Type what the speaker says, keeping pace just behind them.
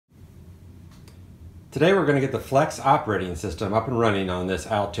Today we're going to get the Flex operating system up and running on this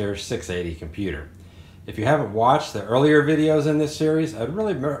Altair 680 computer. If you haven't watched the earlier videos in this series, I'd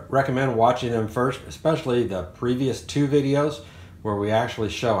really recommend watching them first, especially the previous two videos where we actually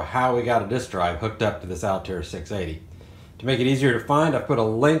show how we got a disk drive hooked up to this Altair 680. To make it easier to find, I've put a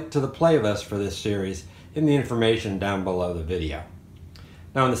link to the playlist for this series in the information down below the video.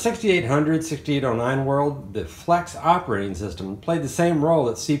 Now in the 6800, 6809 world, the Flex operating system played the same role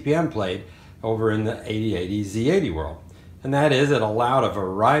that CP/M played over in the 8080 Z80 world. And that is, it allowed a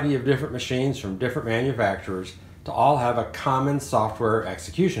variety of different machines from different manufacturers to all have a common software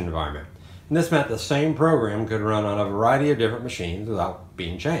execution environment. And this meant the same program could run on a variety of different machines without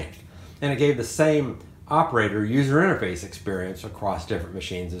being changed. And it gave the same operator user interface experience across different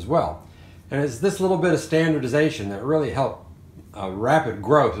machines as well. And it's this little bit of standardization that really helped rapid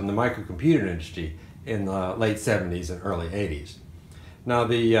growth in the microcomputer industry in the late 70s and early 80s. Now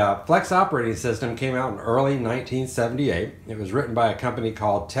the Flex operating system came out in early 1978. It was written by a company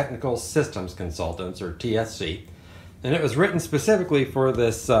called Technical Systems Consultants, or TSC, and it was written specifically for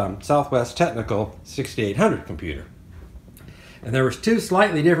this Southwest Technical 6800 computer. And there was two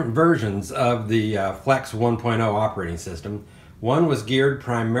slightly different versions of the Flex 1.0 operating system. One was geared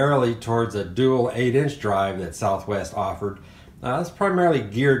primarily towards a dual 8-inch drive that Southwest offered. It's primarily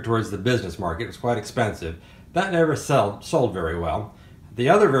geared towards the business market. It was quite expensive. That never sold very well. The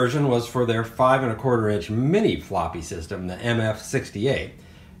other version was for their 5.25-inch mini floppy system, the MF68,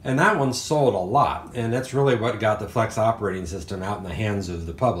 and that one sold a lot, and that's really what got the Flex operating system out in the hands of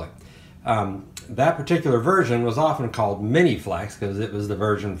the public. That particular version was often called Mini Flex because it was the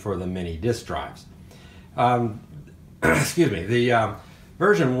version for the mini disk drives. Excuse me, the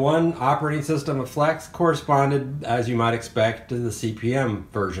version 1 operating system of Flex corresponded, as you might expect, to the CP/M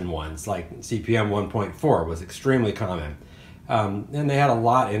version 1s, like CP/M 1.4 was extremely common. And they had a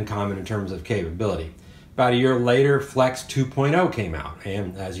lot in common in terms of capability. About a year later, Flex 2.0 came out,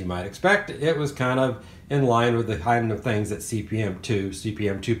 and as you might expect, it was kind of in line with the kind of things that CP/M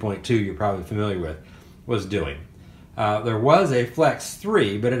 2.2 you're probably familiar with, was doing. There was a Flex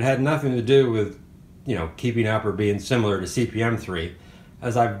 3, but it had nothing to do with, keeping up or being similar to CP/M 3.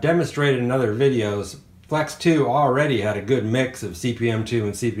 As I've demonstrated in other videos, Flex 2 already had a good mix of CP/M 2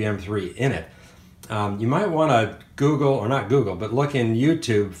 and CP/M 3 in it. You might want to Google, or not Google, but look in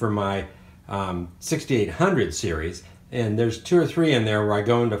YouTube for my 6800 series, and there's 2 or 3 in there where I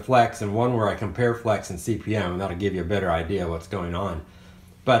go into Flex and one where I compare Flex and CP/M, and that'll give you a better idea of what's going on.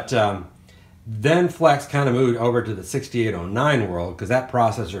 But then Flex kind of moved over to the 6809 world because that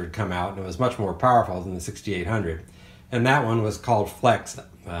processor had come out and it was much more powerful than the 6800. And that one was called Flex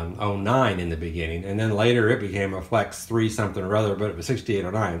 09 in the beginning, and then later it became a Flex 3 something or other, but it was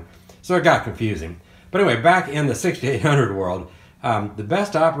 6809. So it got confusing. But anyway, back in the 6800 world, the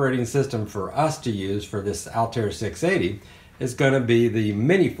best operating system for us to use for this Altair 680 is going to be the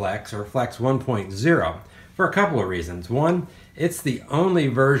Mini Flex, or Flex 1.0, for a couple of reasons. One, it's the only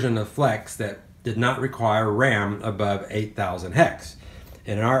version of Flex that did not require RAM above 8,000 hex.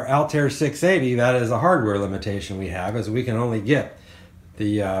 In our Altair 680, that is a hardware limitation we have, as we can only get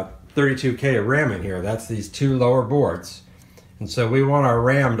the 32K of RAM in here. That's these 2 lower boards. And so we want our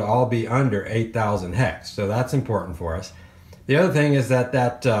RAM to all be under 8,000 hex, so that's important for us. The other thing is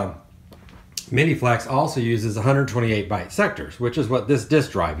that Mini Flex also uses 128 byte sectors, which is what this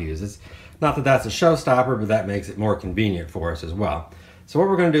disk drive uses. Not that that's a showstopper, but that makes it more convenient for us as well. So what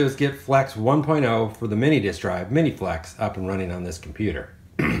we're going to do is get Flex 1.0 for the mini disk drive, Mini Flex, up and running on this computer.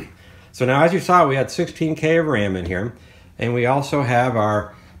 So now, as you saw, we had 16K of RAM in here, and we also have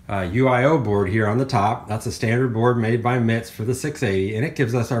our UIO board here on the top. That's a standard board made by MITS for the 680, and it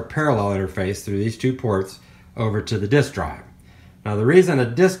gives us our parallel interface through these 2 ports over to the disk drive. Now the reason a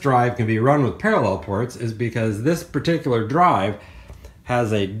disk drive can be run with parallel ports is because this particular drive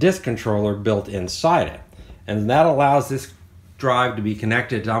has a disk controller built inside it, and that allows this drive to be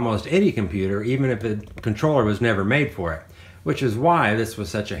connected to almost any computer, even if the controller was never made for it, which is why this was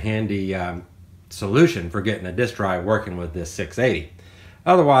such a handy solution for getting a disk drive working with this 680.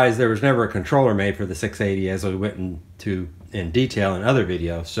 Otherwise, there was never a controller made for the 680, as we went into in detail in other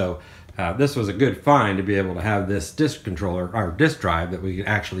videos. So this was a good find to be able to have this disk controller, or disk drive, that we could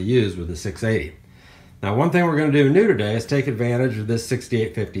actually use with the 680. Now, one thing we're going to do new today is take advantage of this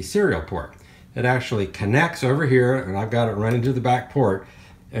 6850 serial port. It actually connects over here, and I've got it running to the back port,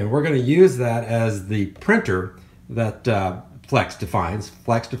 and we're going to use that as the printer that Flex defines.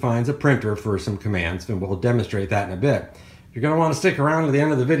 Flex defines a printer for some commands, and we'll demonstrate that in a bit. You're going to want to stick around to the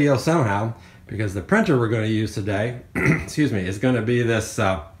end of the video somehow, because the printer we're going to use today excuse me, is going to be this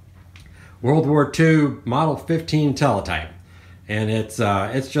World War II Model 15 teletype. and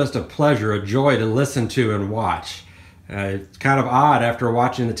it's just a pleasure, a joy to listen to and watch. It's kind of odd after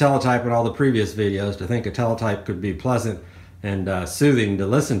watching the teletype and all the previous videos to think a teletype could be pleasant and soothing to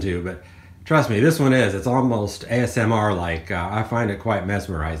listen to, but trust me, this one is. It's almost ASMR-like. I find it quite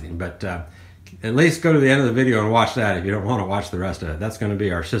mesmerizing, but at least go to the end of the video and watch that if you don't want to watch the rest of it. That's going to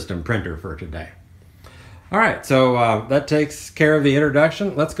be our system printer for today. All right, so that takes care of the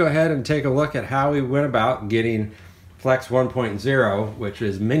introduction. Let's go ahead and take a look at how we went about getting Flex 1.0, which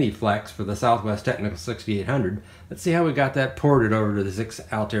is mini Flex for the Southwest Technical 6800. Let's see how we got that ported over to the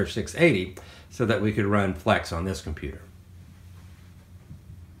Altair 680 so that we could run Flex on this computer.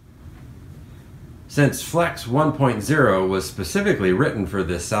 Since Flex 1.0 was specifically written for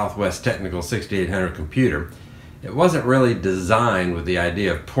this Southwest Technical 6800 computer, it wasn't really designed with the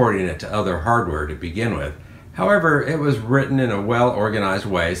idea of porting it to other hardware to begin with. However, it was written in a well-organized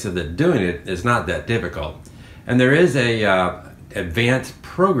way so that doing it is not that difficult. And there is a advanced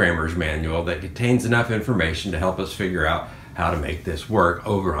programmer's manual that contains enough information to help us figure out how to make this work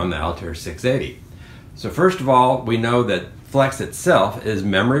over on the Altair 680. So first of all, we know that Flex itself is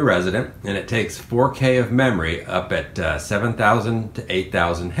memory resident, and it takes 4K of memory up at 7,000 to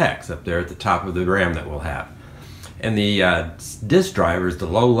 8,000 hex up there at the top of the RAM that we'll have. And the disk drivers, the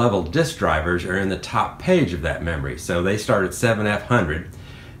low-level disk drivers, are in the top page of that memory. So they start at 7F100,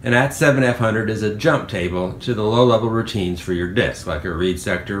 and at 7F100 is a jump table to the low-level routines for your disk, like a read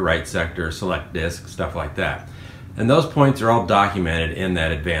sector, write sector, select disk, stuff like that. And those points are all documented in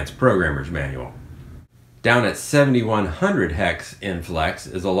that advanced programmer's manual. Down at 7100 hex in Flex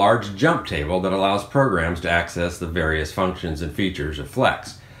is a large jump table that allows programs to access the various functions and features of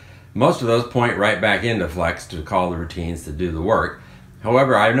Flex. Most of those point right back into Flex to call the routines to do the work.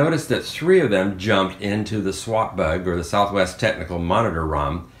 However, I noticed that 3 of them jumped into the swap bug, or the Southwest Technical Monitor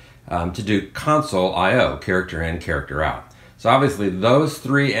ROM, to do console I/O, character in, character out. So obviously those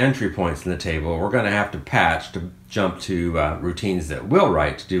 3 entry points in the table we're going to have to patch to jump to routines that will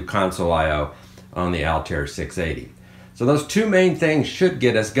write to do console I/O on the Altair 680. So those 2 main things should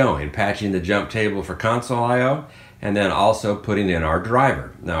get us going, patching the jump table for console I/O and then also putting in our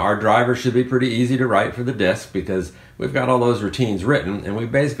driver. Now our driver should be pretty easy to write for the disk because we've got all those routines written and we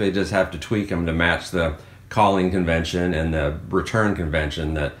basically just have to tweak them to match the calling convention and the return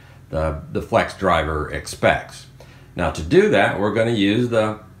convention that the Flex driver expects. Now to do that, we're going to use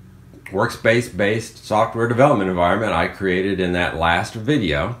the workspace-based software development environment I created in that last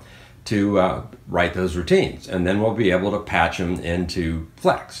video to write those routines, and then we'll be able to patch them into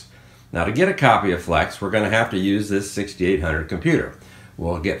Flex. Now to get a copy of Flex, we're going to have to use this 6800 computer.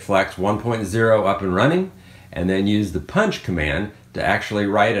 We'll get Flex 1.0 up and running, and then use the punch command to actually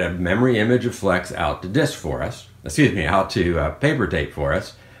write a memory image of Flex out to disk for us, out to paper tape for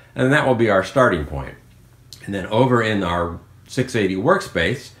us, and that will be our starting point. And then over in our 680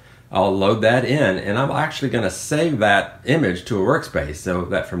 workspace, I'll load that in, and I'm actually going to save that image to a workspace so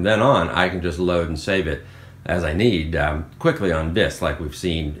that from then on I can just load and save it as I need quickly on disk like we've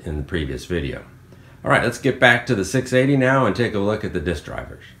seen in the previous video. Alright, let's get back to the 680 now and take a look at the disk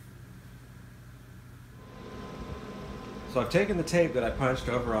drivers. So I've taken the tape that I punched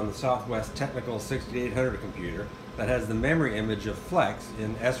over on the Southwest Technical 6800 computer that has the memory image of Flex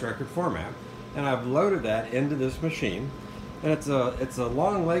in S-record format, and I've loaded that into this machine. And it's a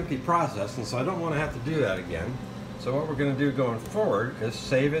long, lengthy process, and so I don't want to have to do that again. So what we're going to do going forward is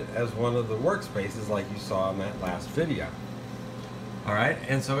save it as one of the workspaces like you saw in that last video. Alright,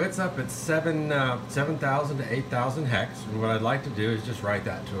 and so it's up at 7,000 to 8,000 hex, and what I'd like to do is just write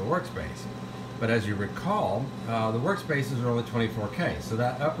that to a workspace. But as you recall, the workspaces are only 24K, so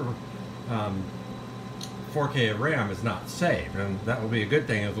that upper 4K of RAM is not saved, and that will be a good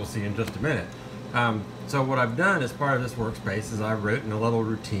thing, as we'll see in just a minute. So what I've done as part of this workspace is I've written a little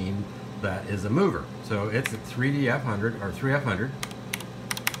routine that is a mover. So it's at 3DF100 or 3F100,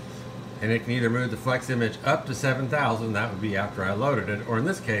 and it can either move the Flex image up to 7,000, that would be after I loaded it, or in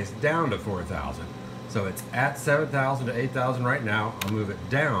this case down to 4,000. So it's at 7,000 to 8,000 right now. I'll move it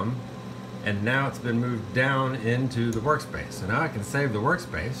down, and now it's been moved down into the workspace. So now I can save the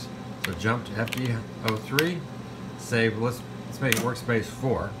workspace. So jump to FD03, save. Let's make it workspace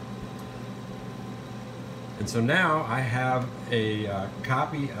 4. And so now I have a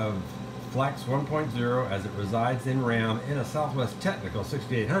copy of Flex 1.0 as it resides in RAM in a Southwest Technical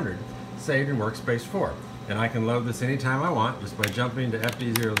 6800 saved in workspace 4. And I can load this anytime I want just by jumping to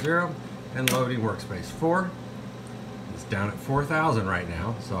FD00 and loading workspace 4. It's down at 4,000 right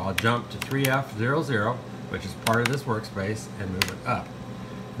now, so I'll jump to 3F00, which is part of this workspace, and move it up.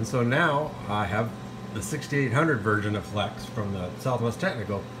 And so now I have the 6800 version of Flex from the Southwest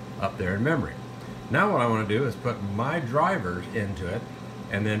Technical up there in memory. Now what I want to do is put my drivers into it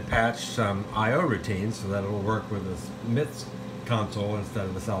and then patch some I/O routines so that it will work with this MITS console instead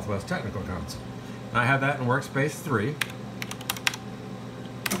of the Southwest Technical console. I have that in Workspace 3.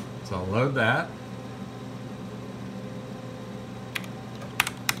 So I'll load that.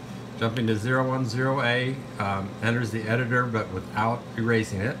 Jumping to 010A, enters the editor but without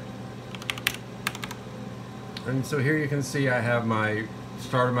erasing it. And so here you can see I have my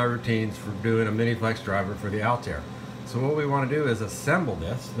started my routines for doing a mini flex driver for the Altair. So what we want to do is assemble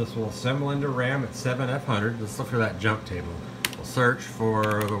this. This will assemble into RAM at 7F100. Let's look for that jump table. We'll search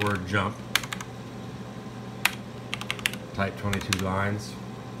for the word jump. Type 22 lines.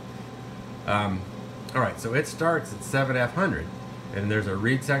 Alright, so it starts at 7F100. And there's a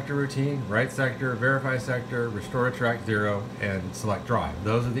read sector routine, write sector, verify sector, restore to track 0, and select drive.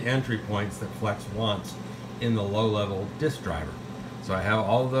 Those are the entry points that Flex wants in the low-level disk driver. So I have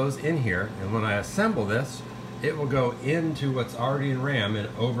all of those in here, and when I assemble this, it will go into what's already in RAM and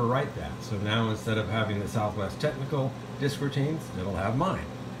overwrite that. So now instead of having the Southwest Technical disk routines, it'll have mine.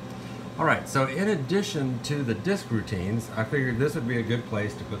 Alright, so in addition to the disk routines, I figured this would be a good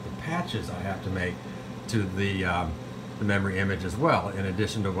place to put the patches I have to make to the memory image as well, in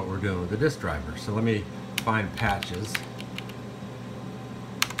addition to what we're doing with the disk driver. So let me find patches.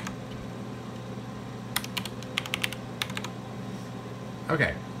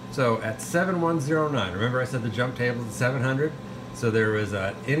 Okay, so at 7109, remember I said the jump table is at 700? So there was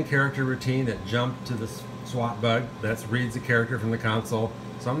an in-character routine that jumped to the SWAT bug. That reads the character from the console.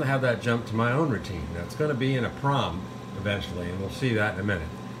 So I'm going to have that jump to my own routine. Now it's going to be in a prom eventually, and we'll see that in a minute.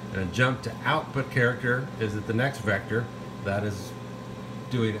 And a jump to output character is at the next vector. That is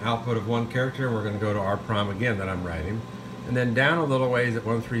doing output of one character, and we're going to go to our prom again that I'm writing. And then down a little ways at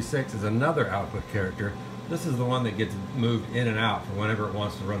 136 is another output character. This is the one that gets moved in and out for whenever it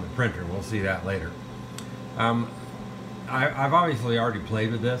wants to run the printer. We'll see that later. I've obviously already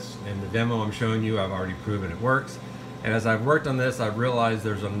played with this. In the demo I'm showing you, I've already proven it works. And as I've worked on this, I've realized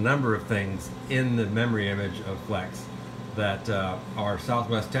there's a number of things in the memory image of Flex that are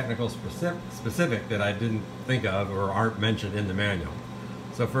Southwest Technical specific that I didn't think of or aren't mentioned in the manual.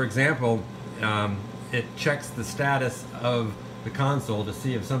 So for example, it checks the status of the console to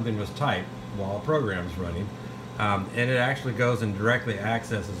see if something was typed while a program's running, and it actually goes and directly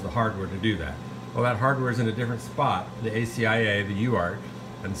accesses the hardware to do that. Well, that hardware is in a different spot, the ACIA, the UART,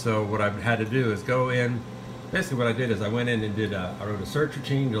 and so what I've had to do is go in. Basically what I did is I went in and I wrote a search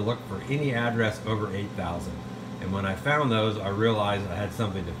routine to look for any address over 8,000. And when I found those, I realized I had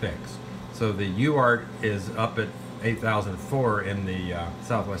something to fix. So the UART is up at 8004 in the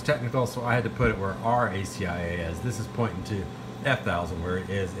Southwest Technical, so I had to put it where our ACIA is. This is pointing to F1000 where it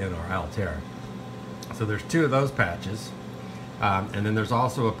is in our Altair. So there's two of those patches. And then there's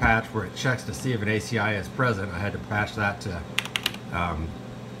also a patch where it checks to see if an ACIA is present. I had to patch that to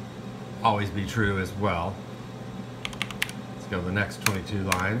always be true as well. Let's go to the next 22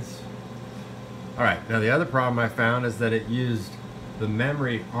 lines. Alright, now the other problem I found is that it used the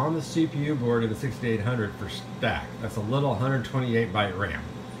memory on the CPU board in the 6800 for stack. That's a little 128 byte RAM.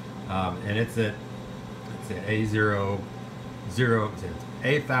 And it's at A00, it's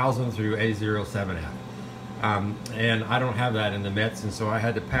 8000 through A07F. And I don't have that in the MITS, and so I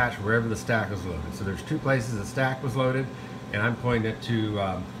had to patch wherever the stack was loaded. So there's two places the stack was loaded, and I'm pointing it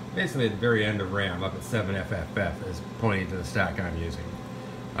to basically at the very end of RAM, up at 7FFF, is pointing to the stack I'm using.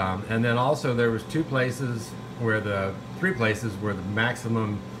 And then also there was three places where the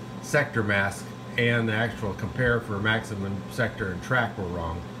maximum sector mask and the actual compare for maximum sector and track were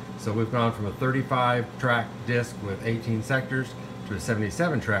wrong. So we've gone from a 35 track disk with 18 sectors to a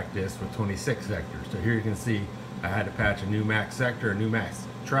 77 track disk with 26 sectors. So here you can see I had to patch a new max sector, a new max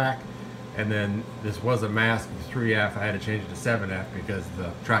track, and then this was a mask of 3F. I had to change it to 7F because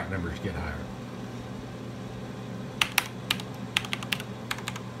the track numbers get higher.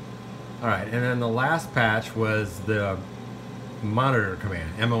 Alright, and then the last patch was the monitor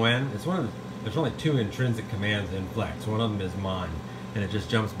command, MON. There's only two intrinsic commands in Flex. One of them is MON, and it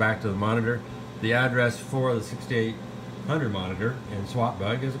just jumps back to the monitor. The address for the 6800 monitor in SWAT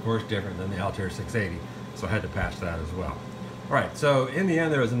bug is of course different than the Altair 680, so I had to patch that as well. Alright, so in the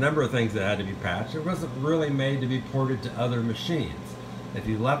end there was a number of things that had to be patched. It wasn't really made to be ported to other machines. If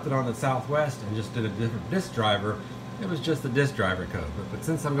you left it on the Southwest and just did a different disk driver, it was just the disk driver code. But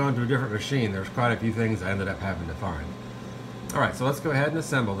since I'm going to a different machine, there's quite a few things I ended up having to find. Alright, so let's go ahead and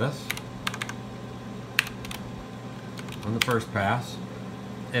assemble this on the first pass.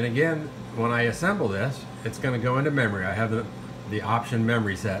 And again, when I assemble this, it's going to go into memory. I have the option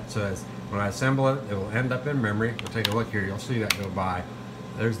memory set, so as when I assemble it, it will end up in memory. We'll take a look here, you'll see that go by.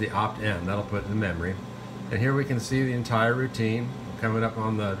 There's the opt-in, that'll put in the memory. And here we can see the entire routine coming up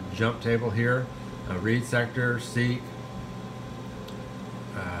on the jump table here. Read sector, seek.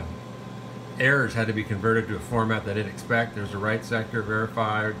 Errors had to be converted to a format that it'd expect. There's a write sector,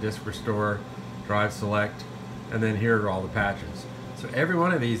 verify, disk restore, drive select, and then here are all the patches. So every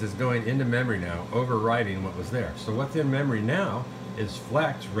one of these is going into memory now, overwriting what was there. So what's in memory now is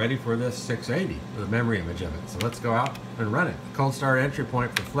Flex ready for this 680, the memory image of it. So let's go out and run it. The cold start entry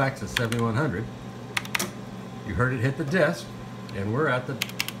point for Flex is 7100. You heard it hit the disk, and we're at the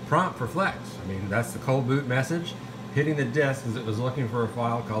prompt for Flex. I mean, that's the cold boot message. Hitting the disk as it was looking for a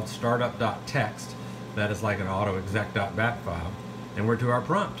file called startup.txt. That is like an autoexec.bat file. And we're to our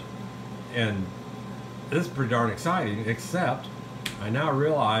prompt. And this is pretty darn exciting, except I now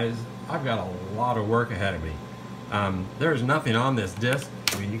realize I've got a lot of work ahead of me. There's nothing on this disk.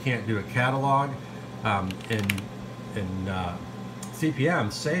 I mean, you can't do a catalog. In CPM,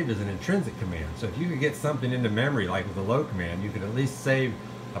 save is an intrinsic command. So if you could get something into memory, like with the load command, you could at least save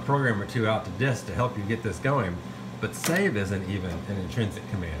a program or two out to disk to help you get this going. But save isn't even an intrinsic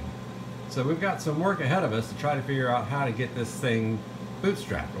command. So we've got some work ahead of us to try to figure out how to get this thing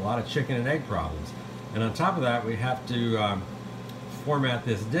bootstrapped. A lot of chicken and egg problems. And on top of that, we have to format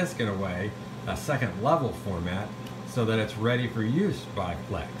this disk in a way, a second level format, so that it's ready for use by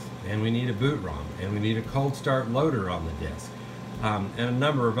Flex. And we need a boot ROM, and we need a cold start loader on the disk, and a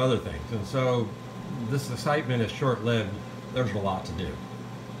number of other things. And so this excitement is short-lived. There's a lot to do.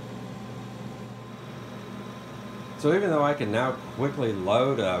 So even though I can now quickly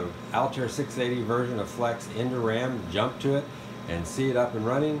load a Altair 680 version of Flex into RAM, jump to it, and see it up and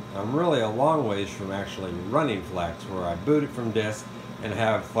running, I'm really a long ways from actually running Flex, where I boot it from disk and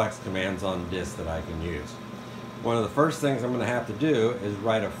have Flex commands on disk that I can use. One of the first things I'm going to have to do is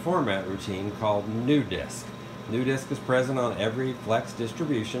write a format routine called new disk. New disk is present on every Flex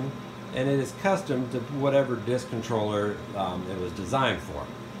distribution, and it is custom to whatever disk controller it was designed for.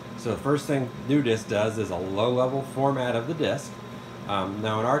 So the first thing new disk does is a low-level format of the disk.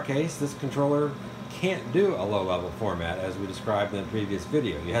 Now in our case, this controller can't do a low-level format as we described in the previous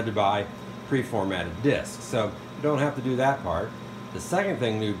video. You had to buy pre-formatted disks, so you don't have to do that part. The second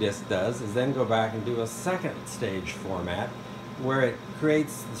thing new disk does is then go back and do a second stage format where it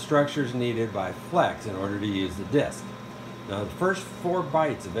creates the structures needed by Flex in order to use the disk. Now the first 4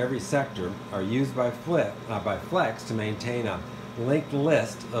 bytes of every sector are used by Flex to maintain a linked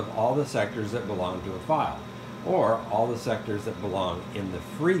list of all the sectors that belong to a file, or all the sectors that belong in the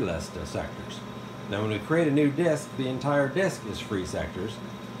free list of sectors. Now when we create a new disk, the entire disk is free sectors,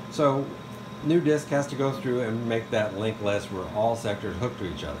 so new disk has to go through and make that linked list where all sectors hook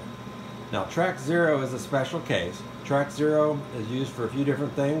to each other. Now track 0 is a special case. Track 0 is used for a few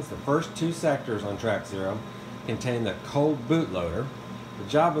different things. The first 2 sectors on track 0 contain the cold bootloader. The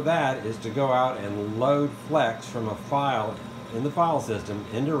job of that is to go out and load Flex from a file in the file system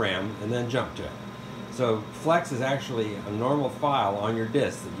into RAM and then jump to it. So Flex is actually a normal file on your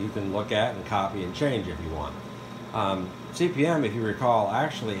disk that you can look at and copy and change if you want. CPM, if you recall,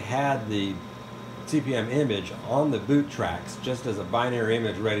 actually had the CPM image on the boot tracks just as a binary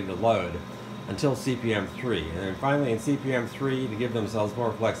image ready to load until CPM 3. And then finally in CPM 3, to give themselves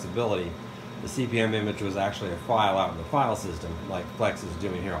more flexibility, the CPM image was actually a file out in the file system like Flex is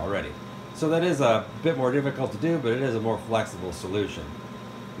doing here already. So that is a bit more difficult to do, but it is a more flexible solution.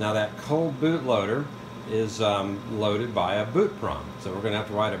 Now that cold bootloader is loaded by a boot prom. So we're going to have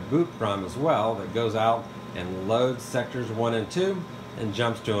to write a boot prom as well that goes out and loads sectors 1 and 2 and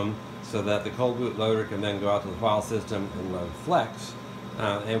jumps to them so that the cold bootloader can then go out to the file system and load Flex,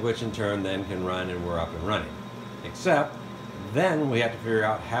 and which in turn then can run and we're up and running. Except then we have to figure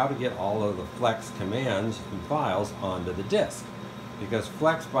out how to get all of the Flex commands and files onto the disk. Because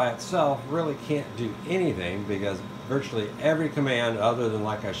Flex by itself really can't do anything, because virtually every command other than,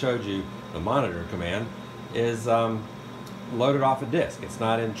 like I showed you, the monitor command is loaded off a disk. It's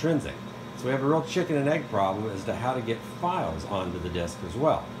not intrinsic. So we have a real chicken and egg problem as to how to get files onto the disk as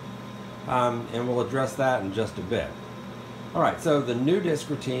well. And we'll address that in just a bit. Alright, so the new disk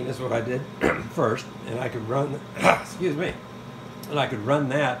routine is what I did first, and I could run, excuse me, and I could run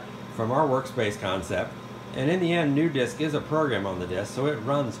that from our workspace concept. And in the end, new disk is a program on the disk, so it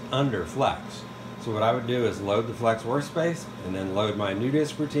runs under Flex. So what I would do is load the Flex workspace, and then load my new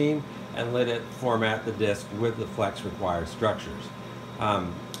disk routine, and let it format the disk with the Flex required structures.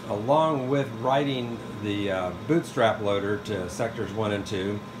 Along with writing the bootstrap loader to sectors 1 and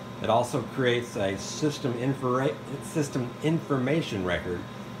 2, it also creates a system information record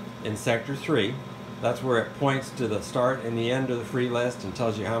in sector 3. That's where it points to the start and the end of the free list and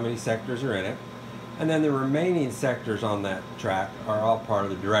tells you how many sectors are in it. And then the remaining sectors on that track are all part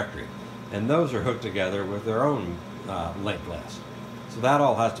of the directory. And those are hooked together with their own linked list. So that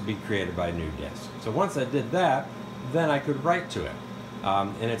all has to be created by new disk. So once I did that, then I could write to it.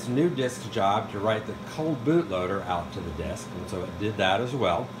 And it's new disk's job to write the cold bootloader out to the disk, and so it did that as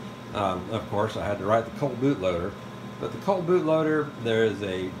well. Of course, I had to write the cold bootloader, but the cold bootloader, there is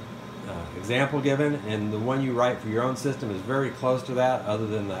a example given, and the one you write for your own system is very close to that, other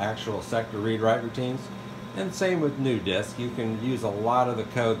than the actual sector read-write routines. And same with new disk, you can use a lot of the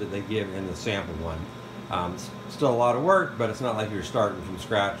code that they give in the sample one. Still a lot of work, but it's not like you're starting from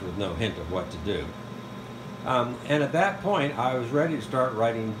scratch with no hint of what to do. And at that point, I was ready to start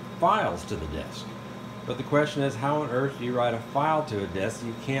writing files to the disk. But the question is, how on earth do you write a file to a disk?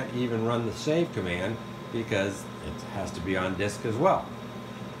 You can't even run the save command because it has to be on disk as well.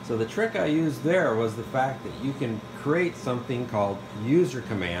 So the trick I used there was the fact that you can create something called user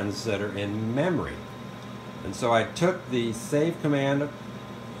commands that are in memory. And so I took the save command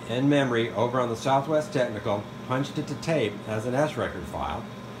in memory over on the Southwest Technical, punched it to tape as an S-record file,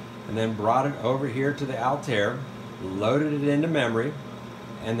 and then brought it over here to the Altair, loaded it into memory,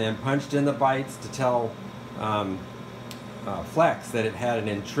 and then punched in the bytes to tell Flex that it had an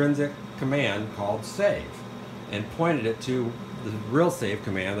intrinsic command called save, and pointed it to the real save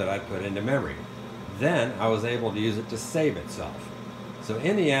command that I put into memory. Then I was able to use it to save itself. So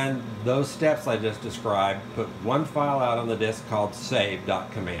in the end, those steps I just described put one file out on the disk called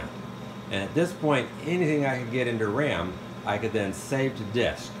save.command. And at this point, anything I could get into RAM, I could then save to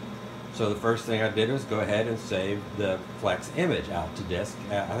disk. So the first thing I did was go ahead and save the Flex image out to disk.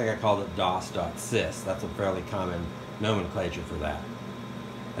 I think I called it dos.sys. That's a fairly common nomenclature for that.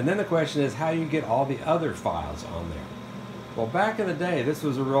 And then the question is, how do you get all the other files on there? Well, back in the day, this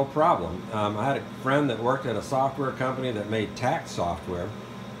was a real problem. I had a friend that worked at a software company that made tax software,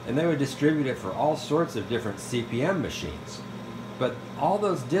 and they would distribute it for all sorts of different CPM machines. But all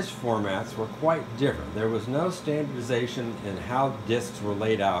those disk formats were quite different. There was no standardization in how disks were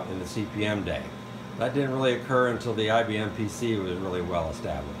laid out in the CPM day. That didn't really occur until the IBM PC was really well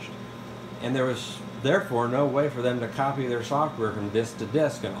established. And there was therefore no way for them to copy their software from disk to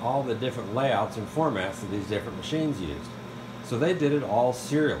disk and all the different layouts and formats that these different machines used. So they did it all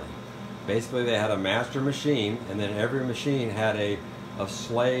serially. Basically, they had a master machine, and then every machine had a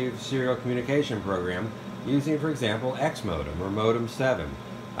slave serial communication program using, for example, X modem or modem 7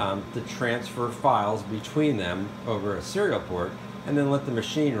 to transfer files between them over a serial port, and then let the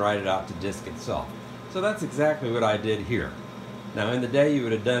machine write it out to disk itself. So that's exactly what I did here. Now, in the day, you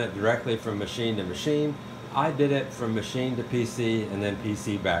would have done it directly from machine to machine. I did it from machine to PC and then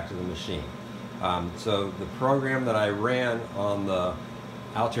PC back to the machine. So the program that I ran on the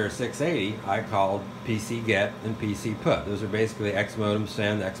Altair 680, I called PC get and PC put. Those are basically X modem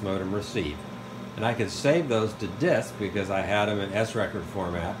send, X modem receive. And I could save those to disk because I had them in S-record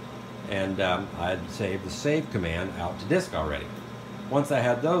format, and I'd saved the save command out to disk already. Once I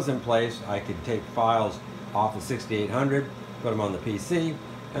had those in place, I could take files off the 6800, put them on the PC,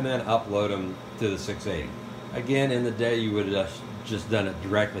 and then upload them to the 680. Again, in the day, you would have just done it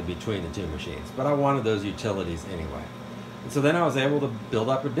directly between the two machines, but I wanted those utilities anyway. And so then I was able to build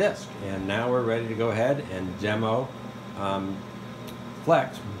up a disk, and now we're ready to go ahead and demo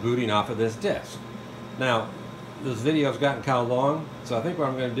Flex booting off of this disk. Now, this video's gotten kind of long, so I think what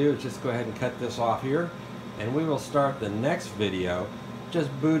I'm going to do is just go ahead and cut this off here, and we will start the next video just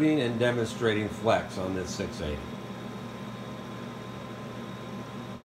booting and demonstrating Flex on this 680.